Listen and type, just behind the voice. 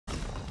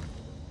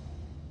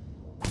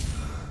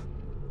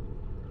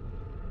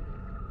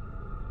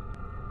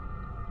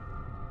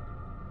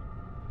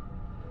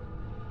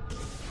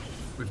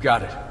We've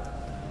got it.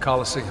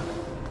 Coliseum.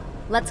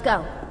 Let's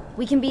go.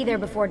 We can be there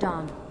before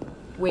dawn.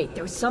 Wait,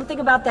 there was something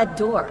about that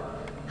door.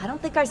 I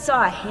don't think I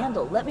saw a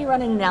handle. Let me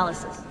run an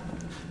analysis.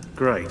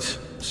 Great.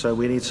 So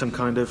we need some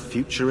kind of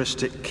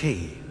futuristic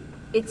key.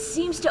 It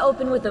seems to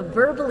open with a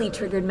verbally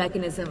triggered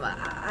mechanism.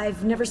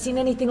 I've never seen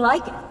anything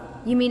like it.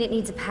 You mean it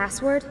needs a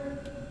password?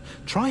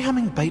 Try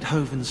humming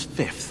Beethoven's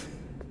Fifth.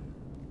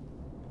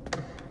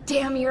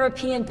 Damn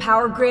European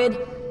power grid.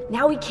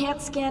 Now we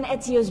can't scan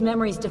Ezio's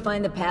memories to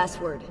find the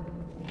password.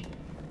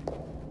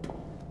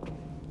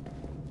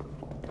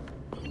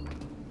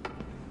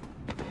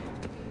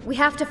 We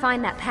have to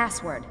find that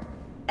password.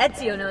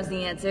 Ezio knows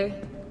the answer.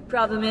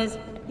 Problem is,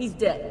 he's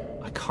dead.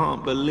 I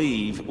can't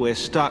believe we're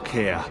stuck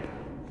here.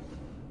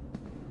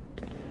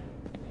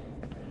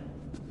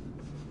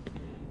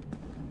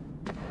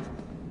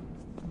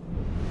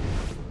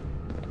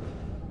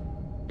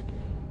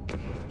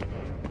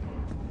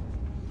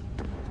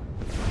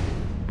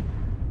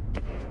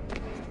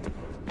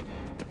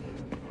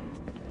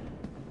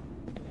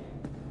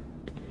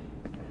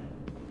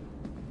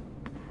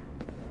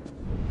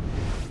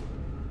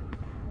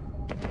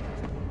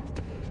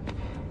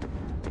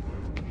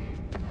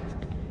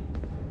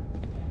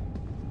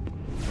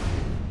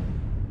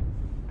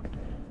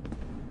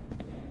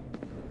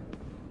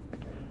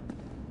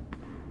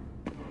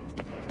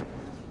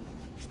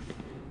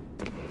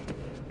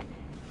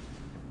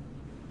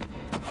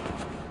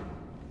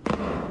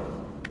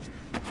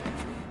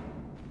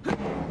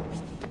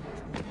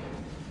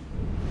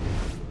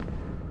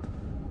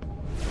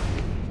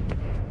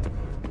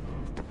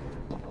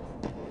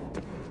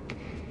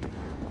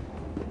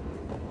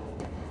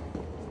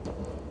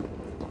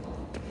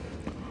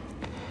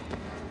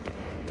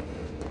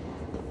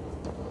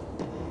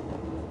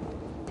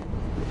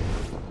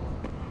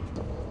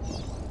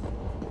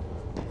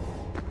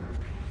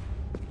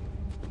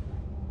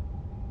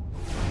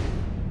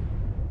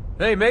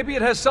 Hey, maybe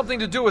it has something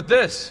to do with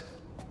this.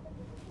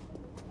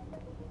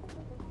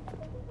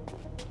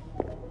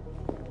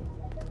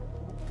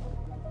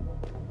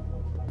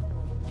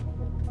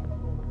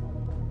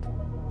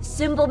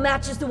 Symbol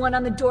matches the one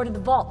on the door to the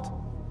vault.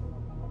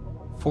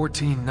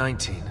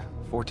 1419,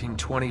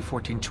 1420,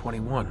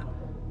 1421.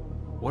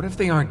 What if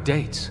they aren't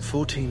dates?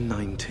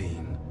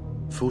 1419,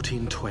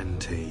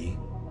 1420...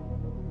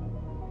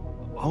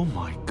 Oh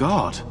my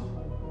god!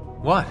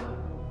 What?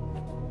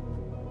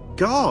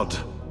 God!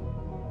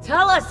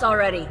 Tell us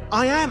already!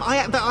 I am!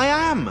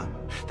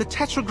 The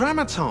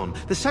Tetragrammaton,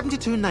 the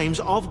 72 names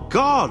of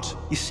God.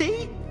 You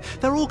see?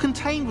 They're all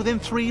contained within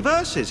 3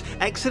 verses,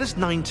 Exodus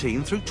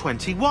 19 through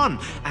 21.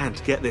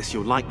 And get this,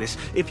 you'll like this,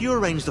 if you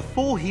arrange the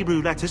 4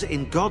 Hebrew letters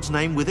in God's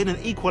name within an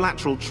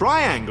equilateral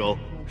triangle,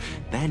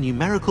 their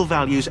numerical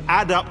values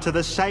add up to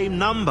the same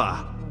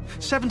number.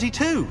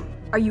 72.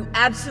 Are you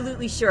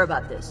absolutely sure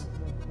about this?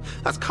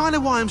 That's kind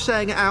of why I'm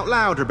saying it out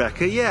loud,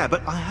 Rebecca, yeah,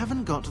 but I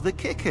haven't got to the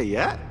kicker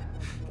yet.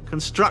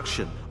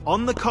 Construction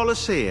on the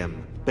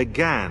Colosseum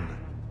began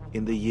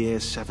in the year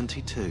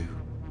 72.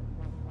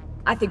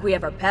 I think we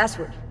have our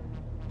password.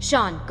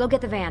 Shaun, go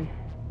get the van.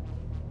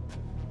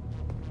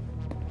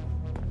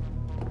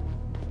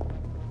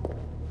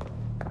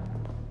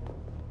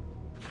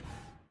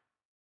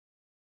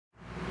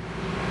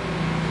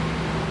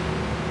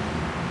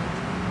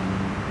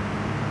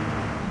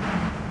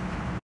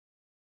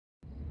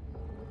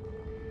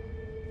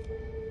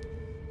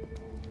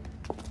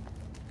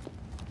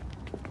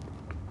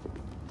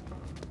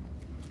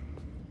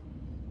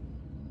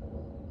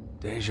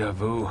 Deja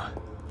vu.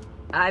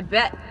 I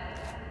bet.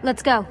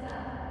 Let's go.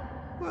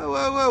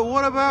 Whoa,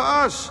 what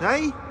about us,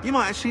 eh? You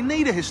might actually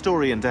need a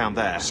historian down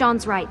there.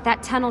 Shaun's right.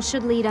 That tunnel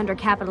should lead under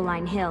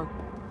Capitoline Hill.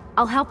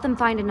 I'll help them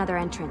find another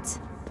entrance.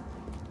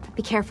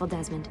 Be careful,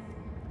 Desmond.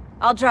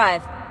 I'll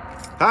drive.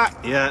 Ah,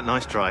 yeah,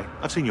 nice try.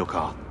 I've seen your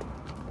car.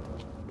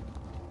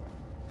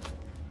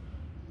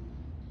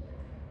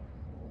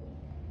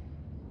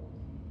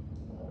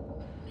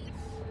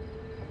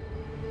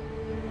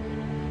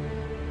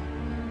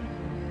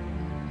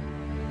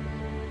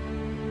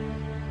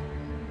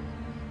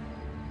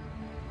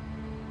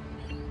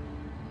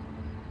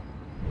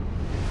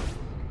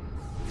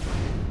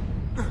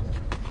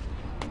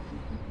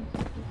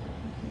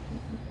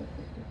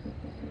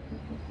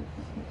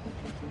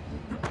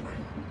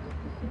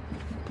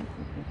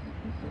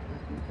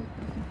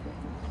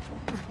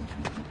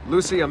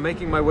 Lucy, I'm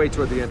making my way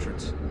toward the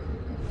entrance.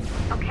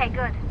 Okay,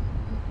 good.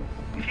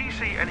 If you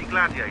see any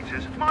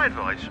gladiators, my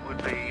advice would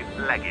be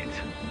leg it.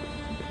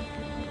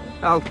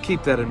 I'll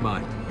keep that in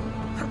mind.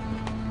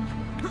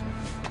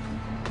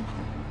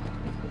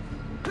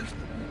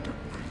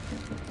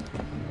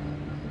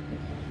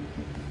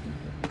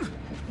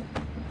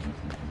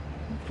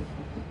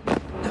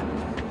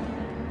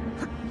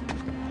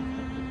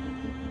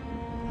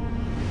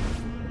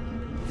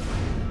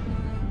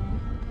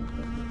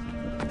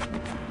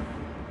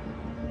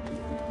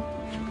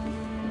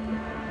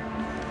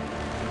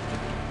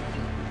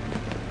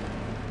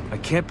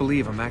 I can't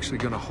believe I'm actually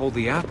gonna hold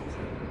the apple.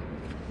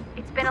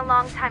 It's been a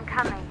long time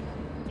coming.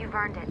 You've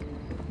earned it.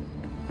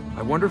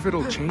 I wonder if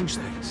it'll change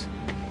things.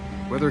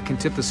 Whether it can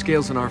tip the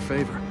scales in our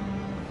favor.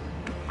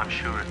 I'm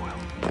sure it will.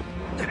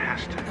 It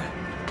has to.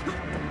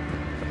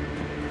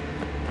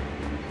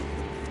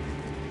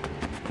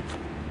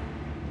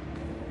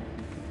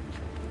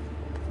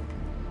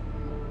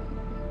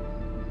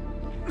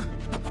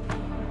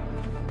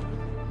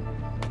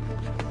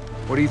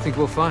 What do you think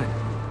we'll find?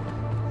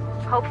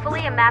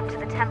 Hopefully a map to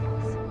the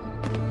temples.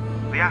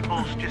 The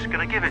apple's just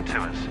gonna give it to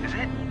us, is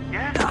it?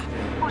 Yeah?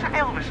 Was that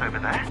Elvis over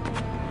there?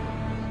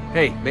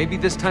 Hey, maybe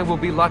this time we'll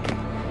be lucky.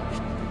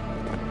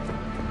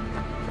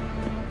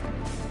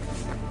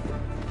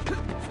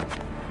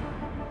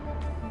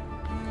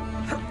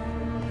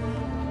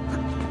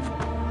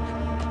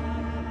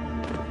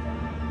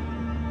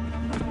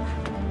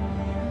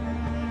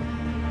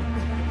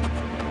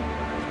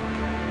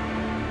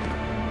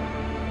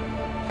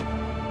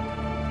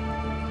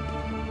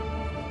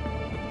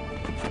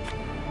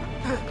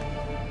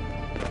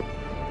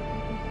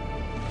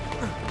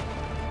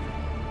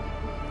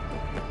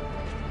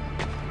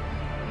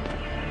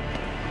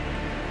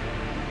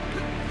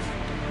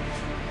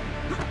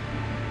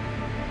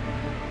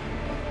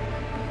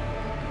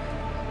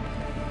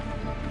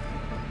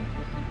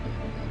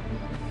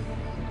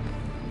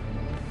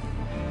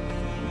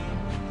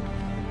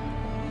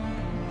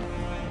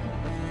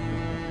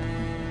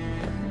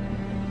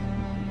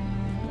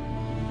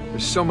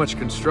 There's so much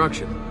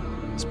construction.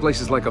 This place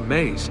is like a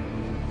maze.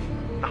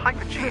 The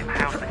Hypogeum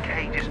housed the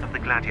cages of the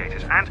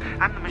gladiators and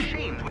the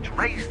machines which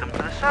raised them to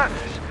the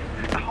surface.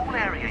 The whole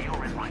area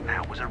you're in right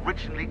now was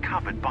originally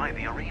covered by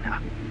the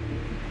arena.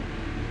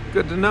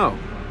 Good to know.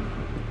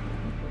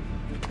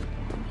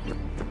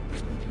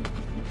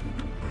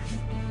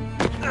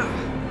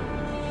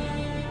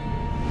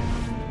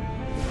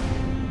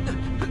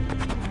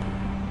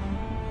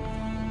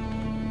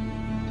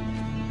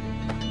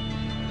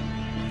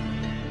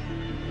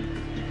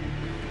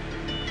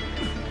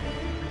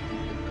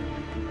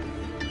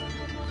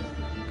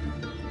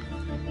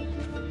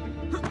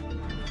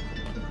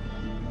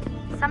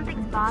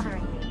 Something's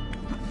bothering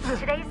me.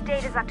 Today's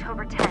date is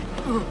October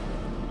 10th.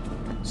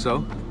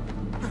 So?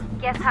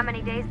 Guess how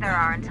many days there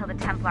are until the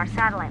Templar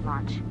satellite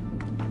launch?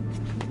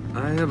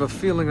 I have a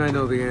feeling I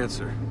know the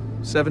answer.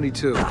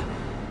 72.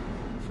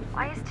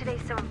 Why is today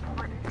so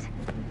important?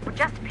 We're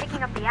just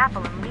picking up the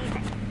apple and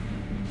leaving.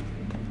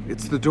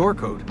 It's the door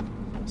code.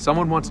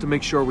 Someone wants to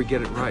make sure we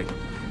get it right.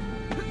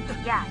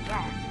 Yeah, I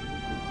guess.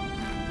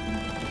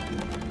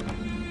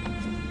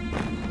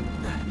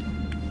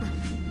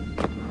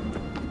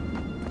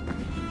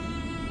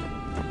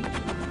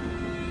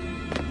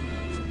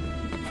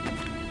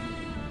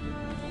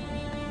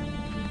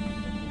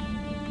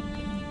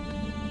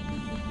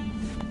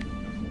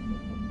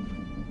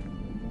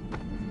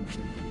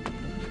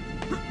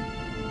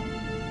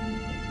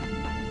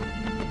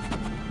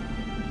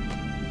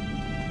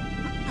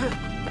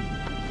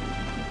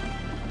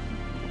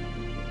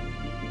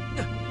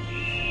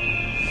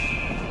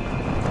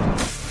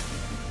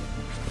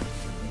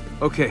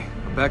 Okay,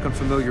 I'm back on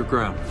familiar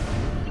ground.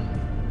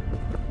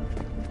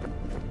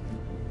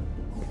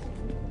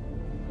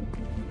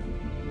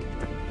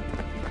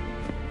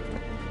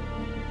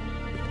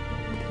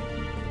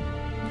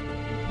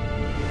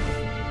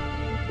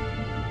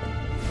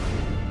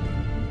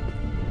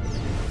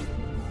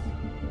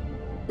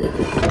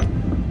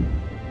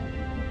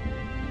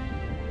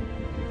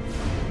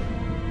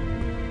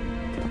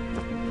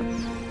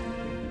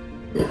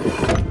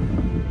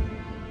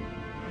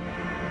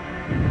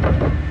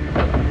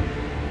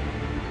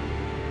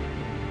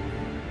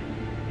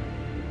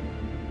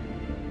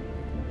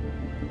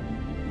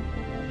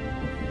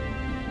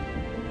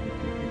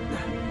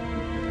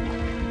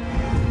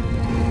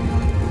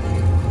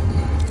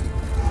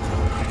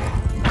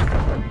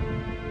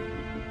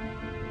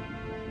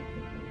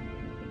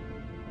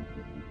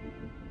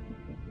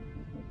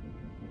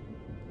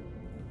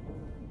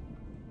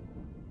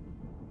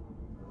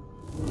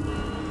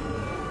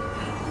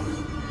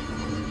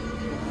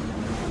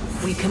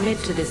 We commit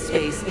to this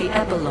space the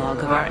epilogue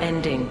of our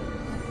ending.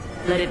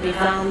 Let it be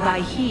found by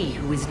he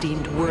who is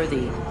deemed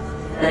worthy.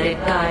 Let it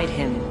guide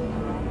him.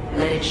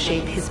 Let it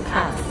shape his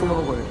path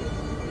forward.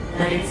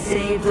 Let it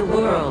save the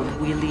world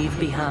we leave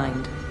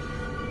behind.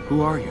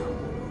 Who are you?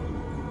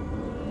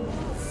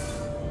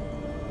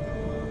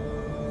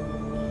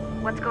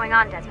 What's going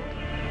on,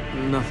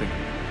 Desmond? Nothing.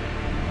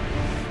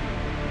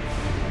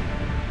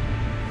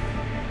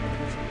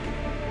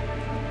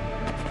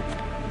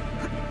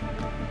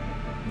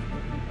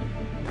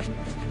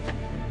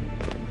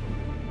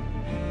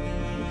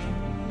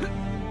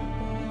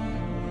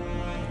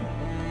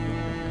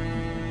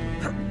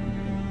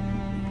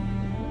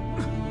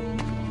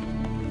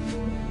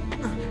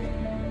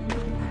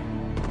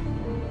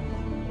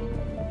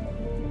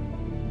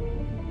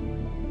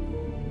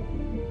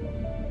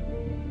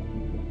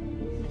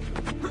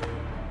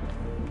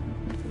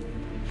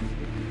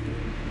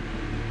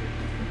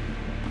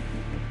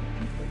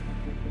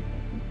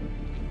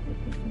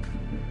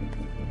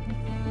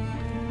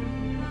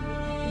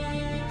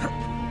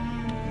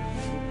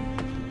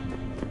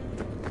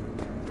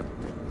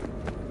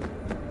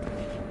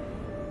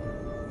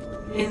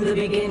 In the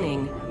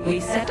beginning, we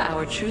set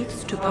our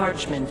truths to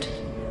parchment,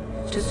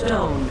 to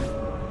stone,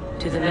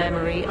 to the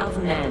memory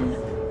of men.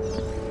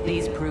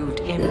 These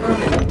proved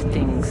impermanent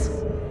things.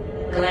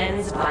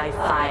 Cleansed by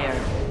fire,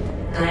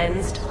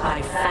 cleansed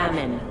by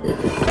famine,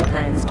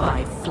 cleansed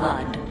by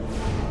flood.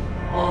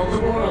 All the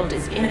world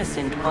is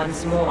innocent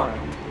once more.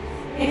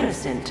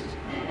 Innocent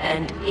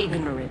and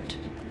ignorant.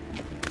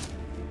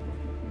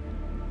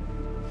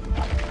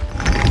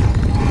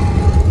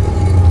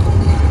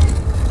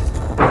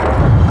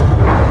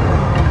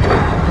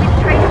 We've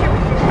traced your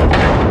position.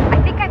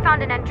 I think I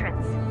found an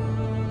entrance.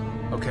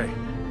 Okay.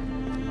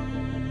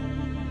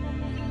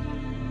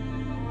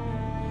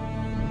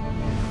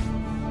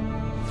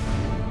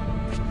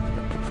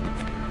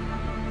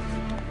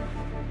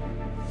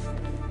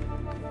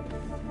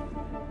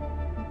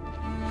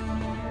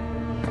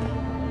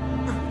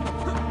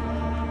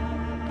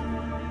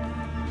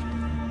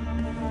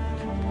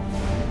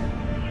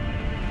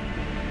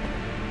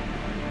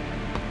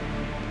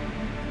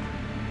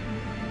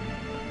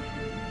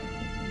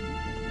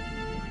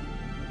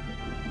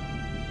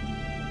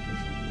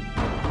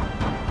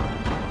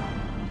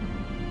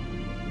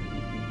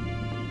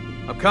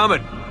 I'm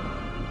coming.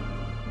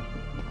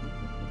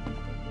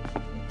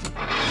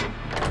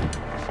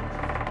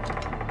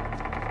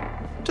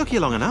 Took you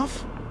long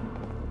enough.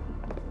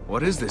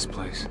 What is this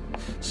place?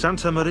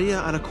 Santa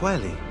Maria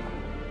Anaqueli.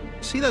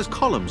 See those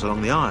columns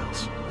along the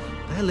aisles?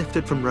 They're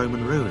lifted from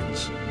Roman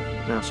ruins.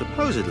 Now,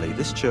 supposedly,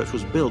 this church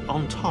was built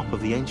on top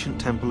of the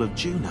ancient temple of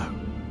Juno.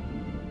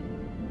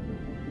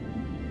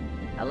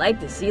 I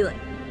like the ceiling.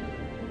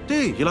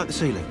 Do you like the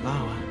ceiling?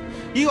 Oh,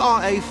 you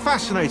are a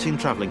fascinating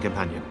traveling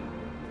companion.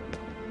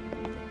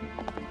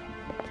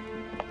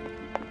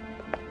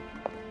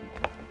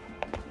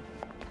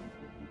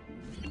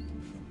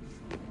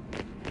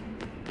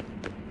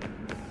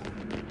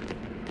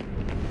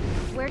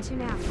 Where to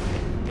now?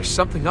 There's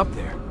something up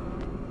there.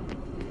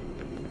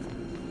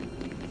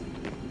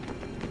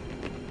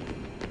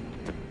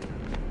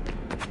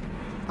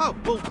 Oh,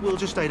 well, we'll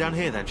just stay down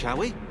here then, shall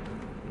we?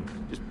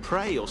 Just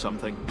pray or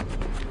something.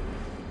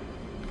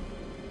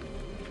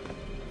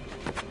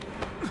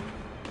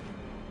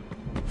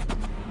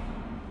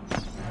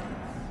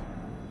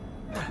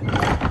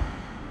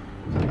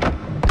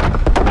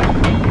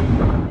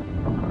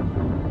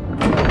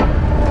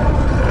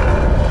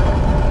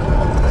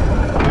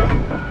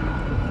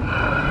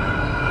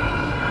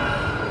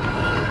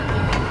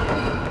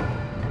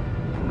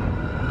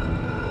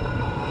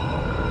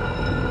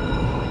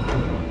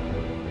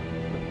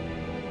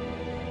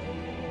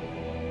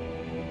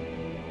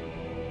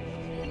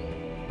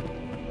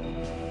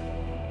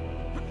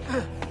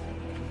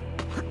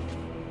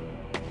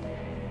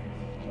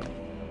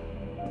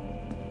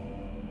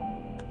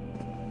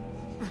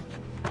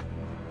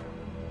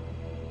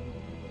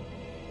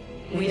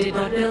 We did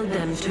not build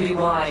them to be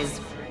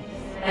wise,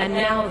 and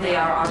now they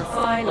are our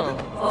final,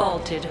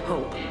 vaulted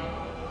hope.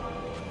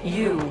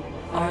 You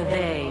are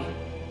they.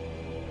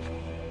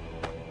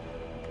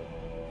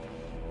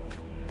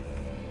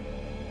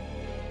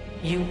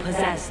 You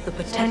possess the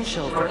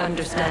potential for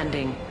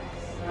understanding,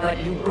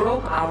 but you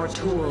broke our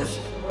tools,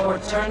 or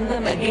turned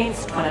them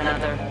against one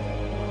another.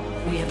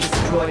 We have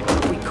destroyed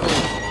what we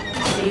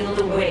could, sealed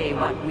away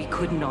what we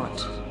could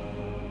not.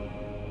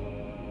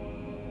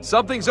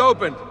 Something's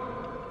opened.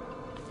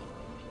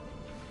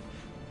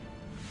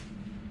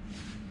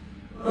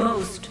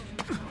 Most,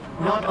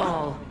 not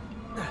all.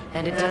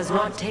 And it does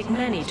not take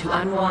many to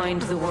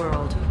unwind the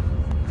world.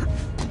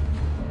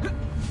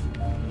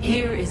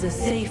 Here is a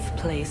safe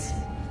place,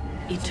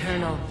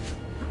 eternal,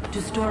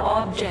 to store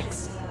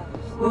objects,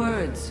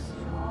 words,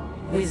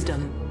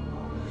 wisdom,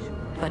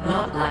 but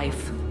not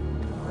life.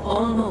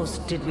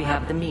 Almost did we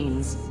have the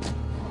means.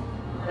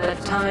 But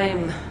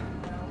time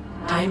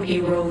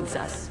erodes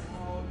us.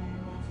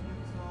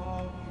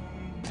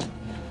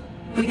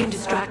 We can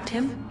distract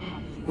him.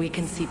 We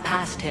can see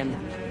past him,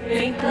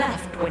 feint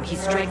left when he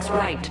strikes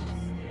right.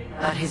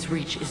 But his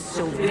reach is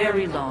so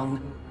very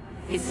long,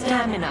 his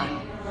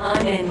stamina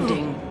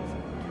unending.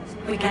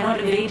 We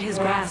cannot evade his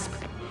grasp,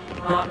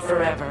 not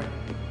forever.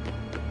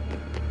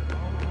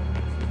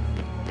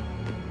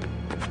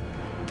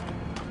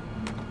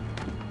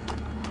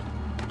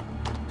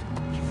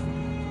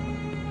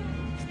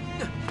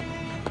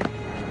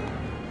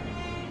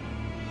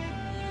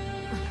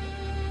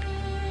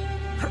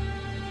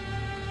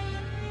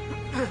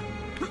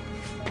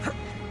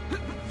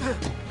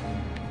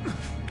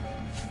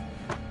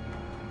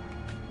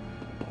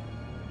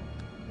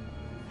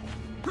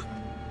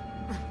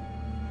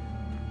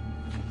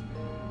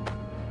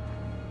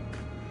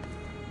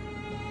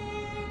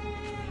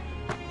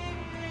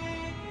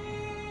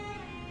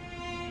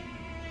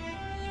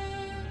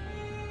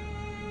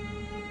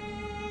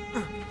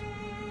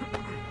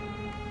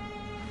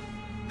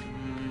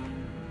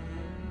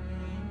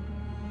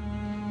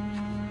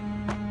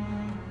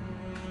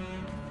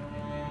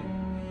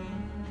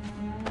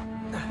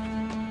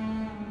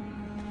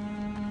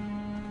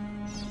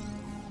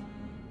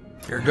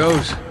 Here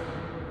goes.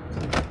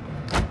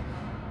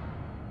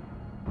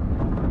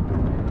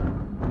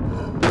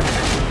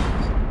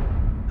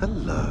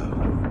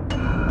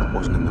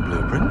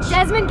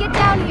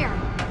 down here!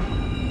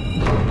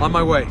 On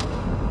my way.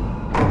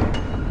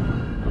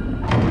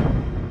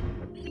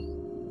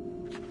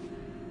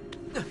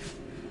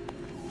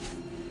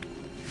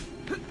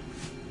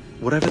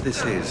 Whatever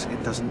this is,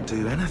 it doesn't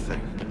do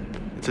anything.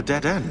 It's a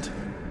dead end.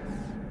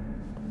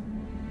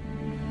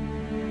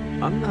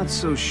 I'm not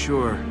so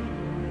sure.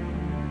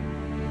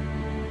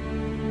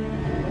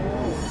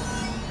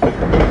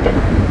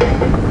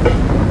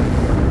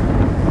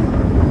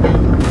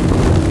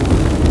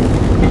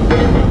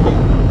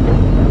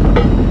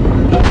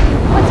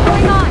 What's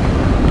going on?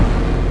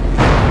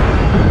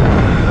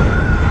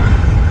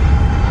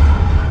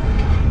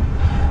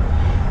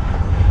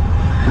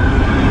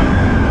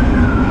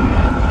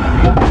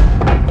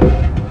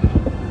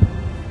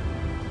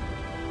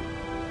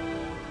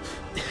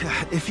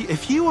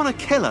 If you want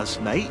to kill us,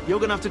 mate, you're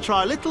gonna have to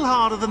try a little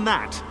harder than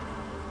that.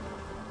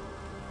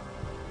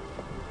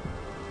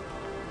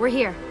 We're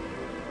here.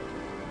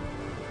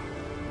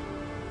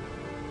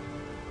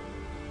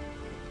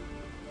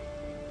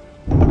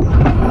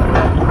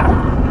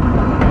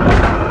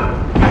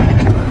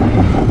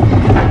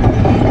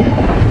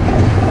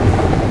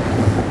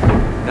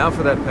 Now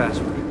for that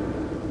password.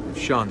 If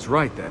Shaun's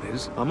right, that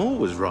is. I'm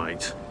always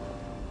right.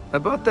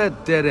 About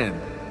that dead end.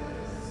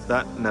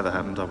 That never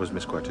happened, I was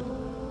misquoted.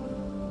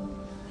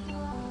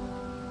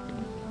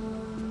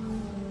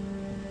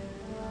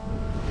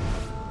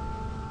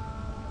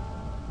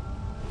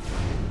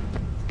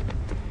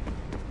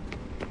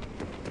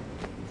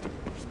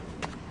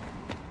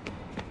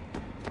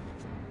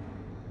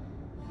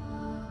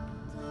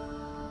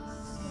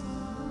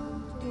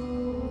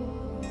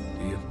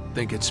 Do you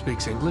think it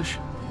speaks English?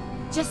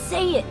 Just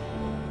say it.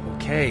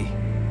 Okay.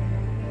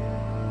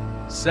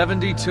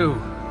 72.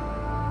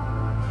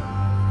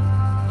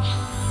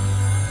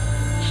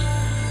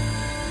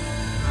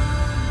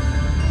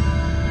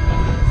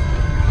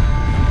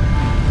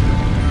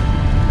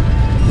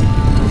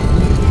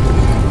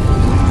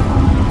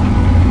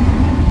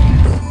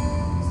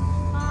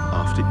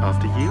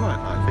 After you, I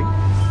think.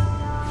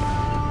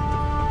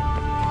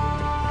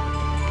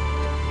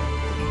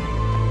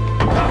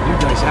 You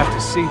guys have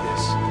to see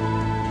this.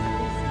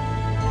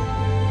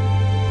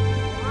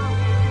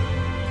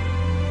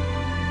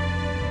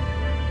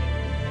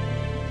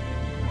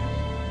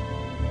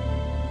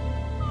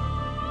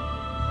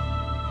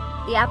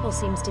 The apple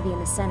seems to be in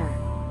the center.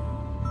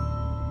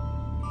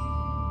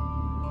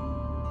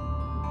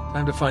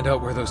 Time to find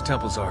out where those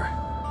temples are.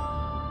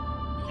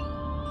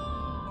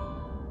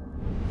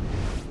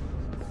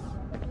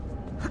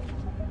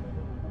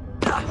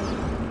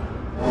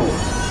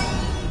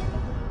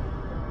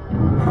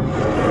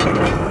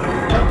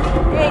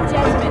 Hey,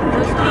 Desmond,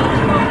 those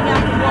beams poking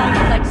out the walls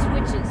are like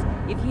switches.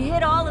 If you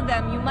hit all of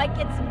them, you might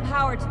get some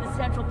power to the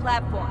central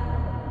platform.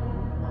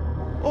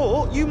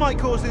 Or you might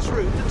cause this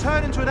room to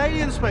turn into an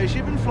alien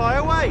spaceship and fly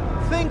away.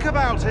 Think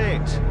about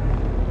it.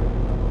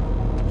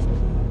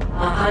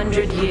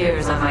 100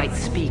 years I might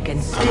speak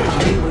and still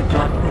you would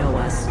not know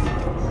us.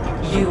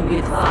 You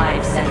with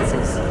 5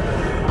 senses,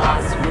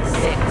 us with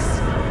 6.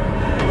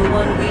 The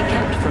one we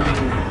kept from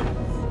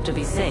you, to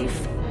be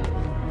safe.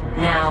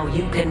 Now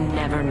you can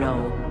never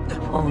know,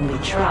 only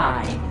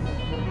try.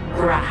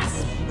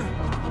 Grasp.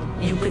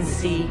 You can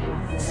see,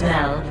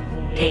 smell,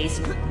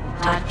 taste,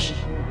 touch,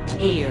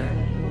 hear.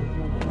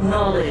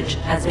 Knowledge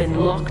has been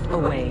locked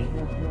away.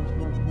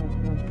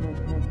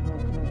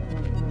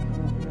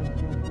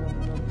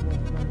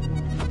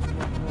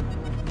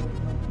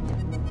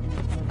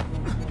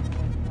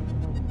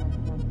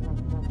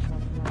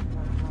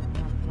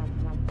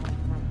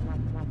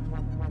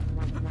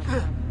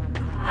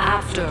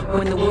 After,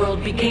 when the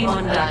world became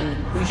undone,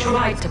 we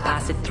tried to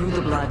pass it through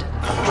the blood,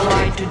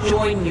 tried to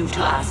join you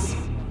to us.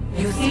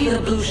 You see the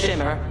blue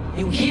shimmer,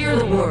 you hear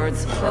the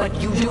words, but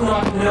you do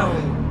not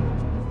know.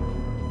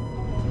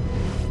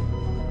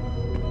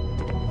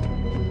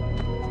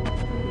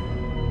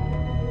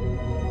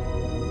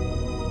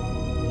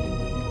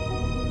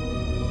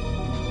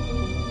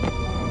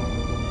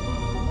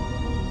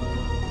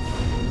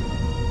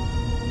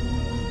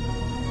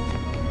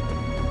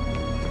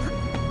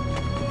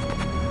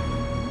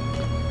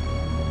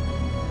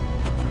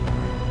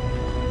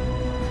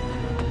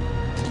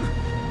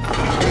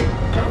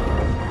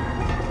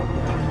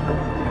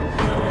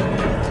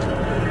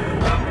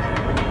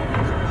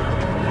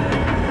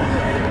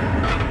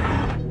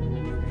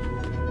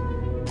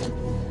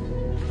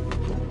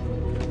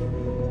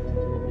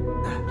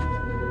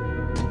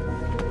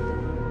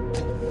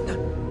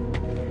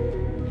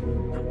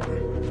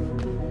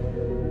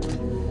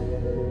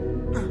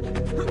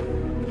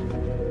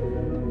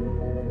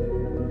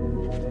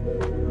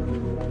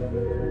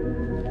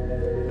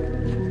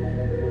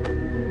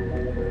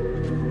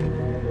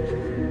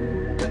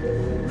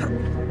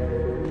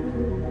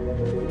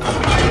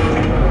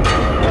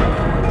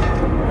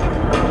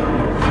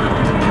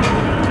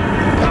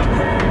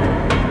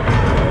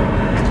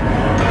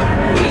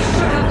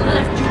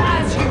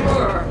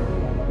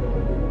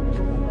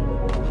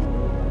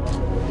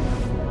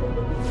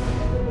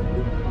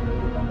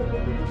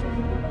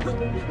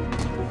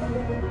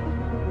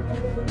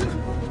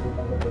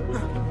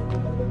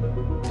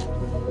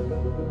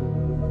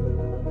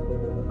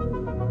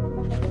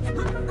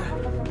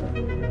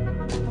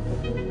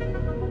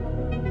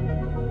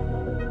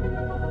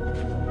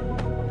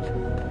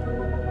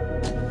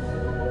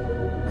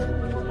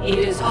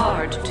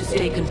 hard to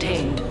stay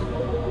contained.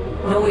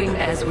 Knowing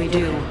as we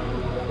do,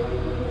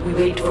 we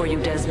wait for you,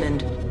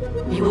 Desmond.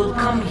 You will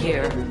come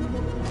here.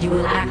 You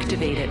will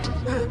activate it.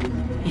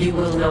 You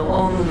will know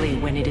only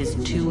when it is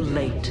too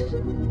late.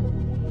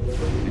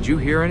 Did you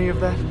hear any of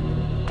that?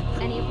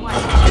 Any of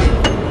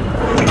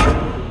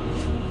what?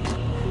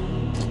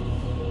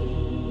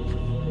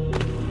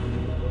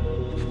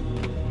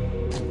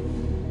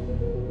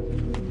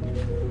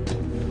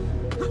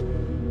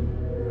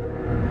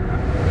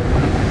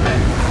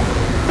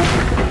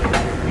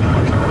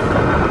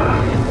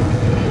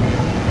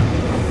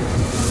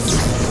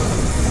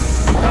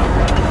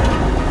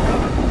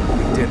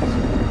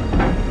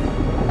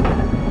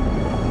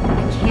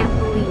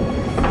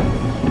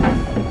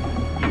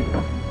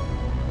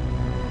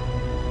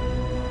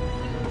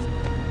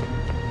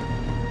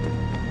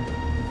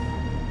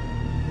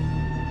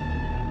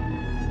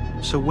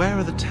 So where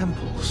are the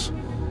temples?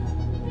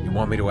 You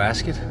want me to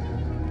ask it?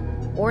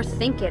 Or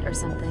think it or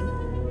something.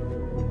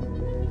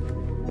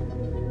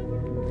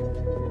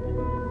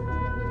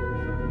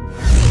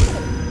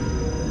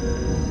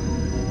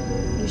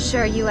 You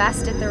sure you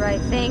asked it the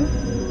right thing?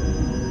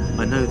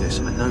 I know this,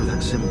 I know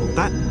that symbol.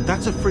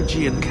 That's a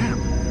Phrygian cap.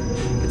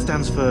 It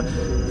stands for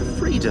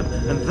freedom,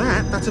 and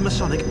that's a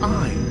Masonic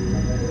eye.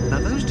 Now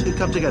those two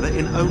come together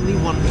in only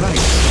one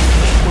place.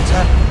 What's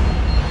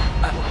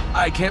happening?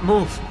 I can't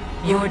move.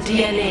 Your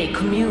DNA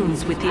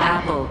communes with the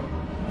apple.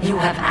 You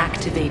have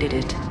activated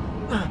it.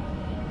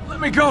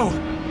 Let me go!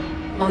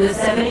 On the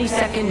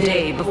 72nd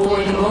day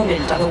before the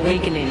moment of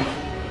awakening,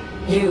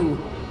 you,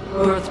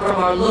 birthed from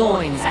our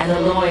loins and the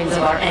loins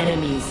of our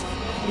enemies,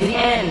 the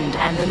end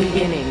and the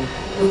beginning,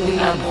 whom we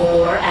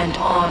abhor and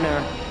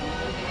honor,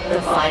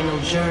 the final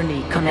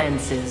journey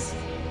commences.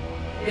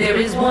 There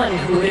is one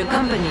who would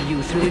accompany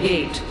you through the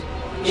gate.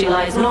 She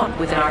lies not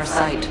within our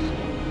sight.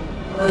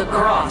 The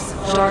cross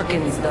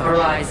darkens the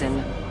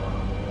horizon.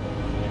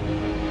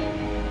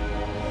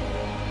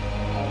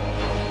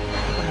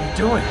 What are you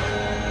doing?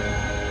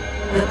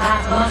 The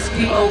path must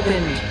be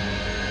opened.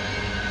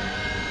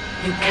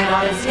 You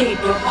cannot escape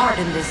your part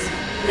in this.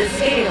 The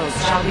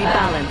scales shall be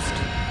balanced.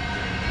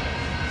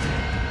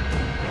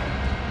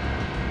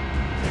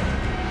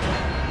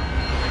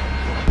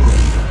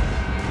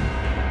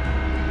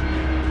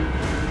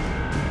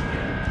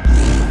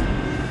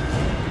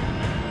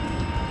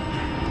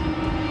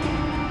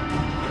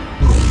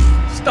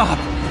 Stop!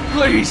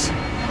 Please!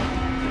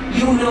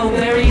 You know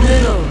very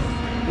little.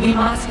 We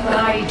must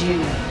guide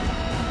you.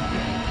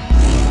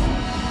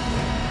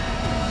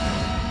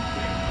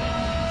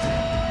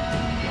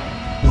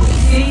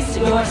 Cease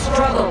your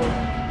struggle.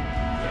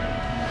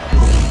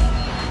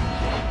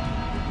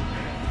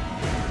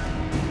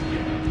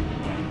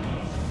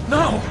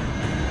 No!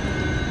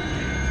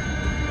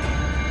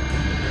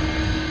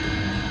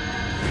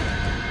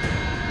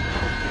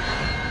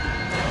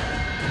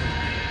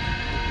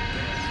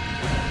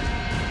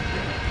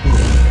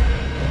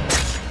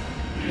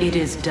 It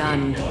is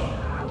done.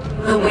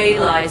 The way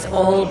lies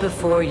all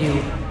before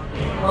you.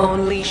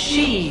 Only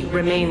she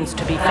remains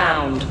to be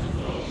found.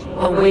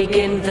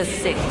 Awaken the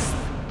 6th.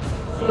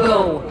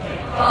 Go,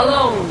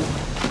 alone!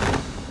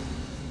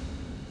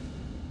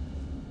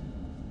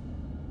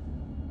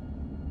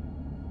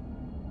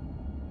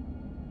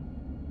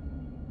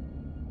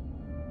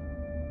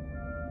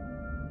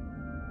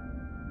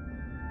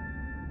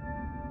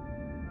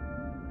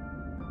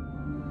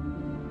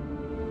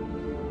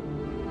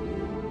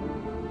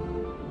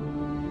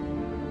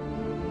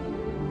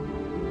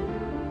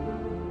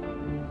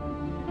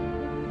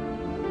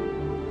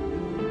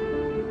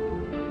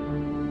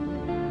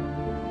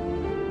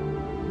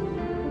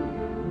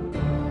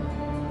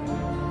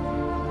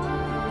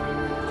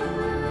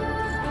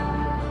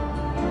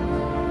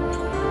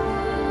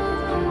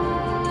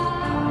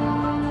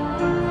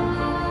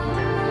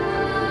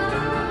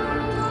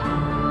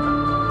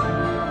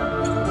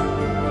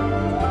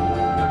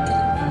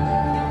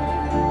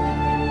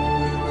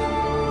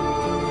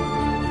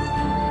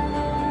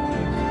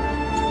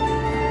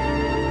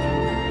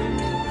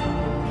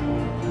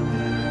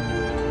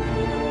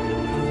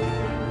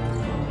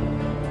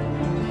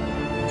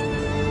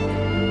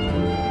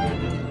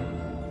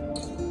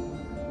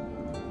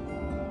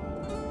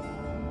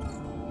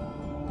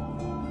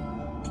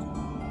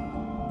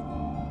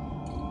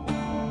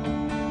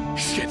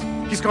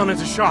 He's gone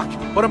into shock.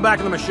 Put him back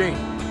in the machine.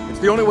 It's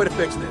the only way to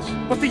fix this.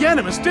 But the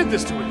Animus did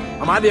this to him.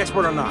 Am I the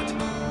expert or not?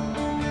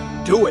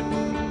 Do it.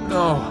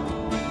 No.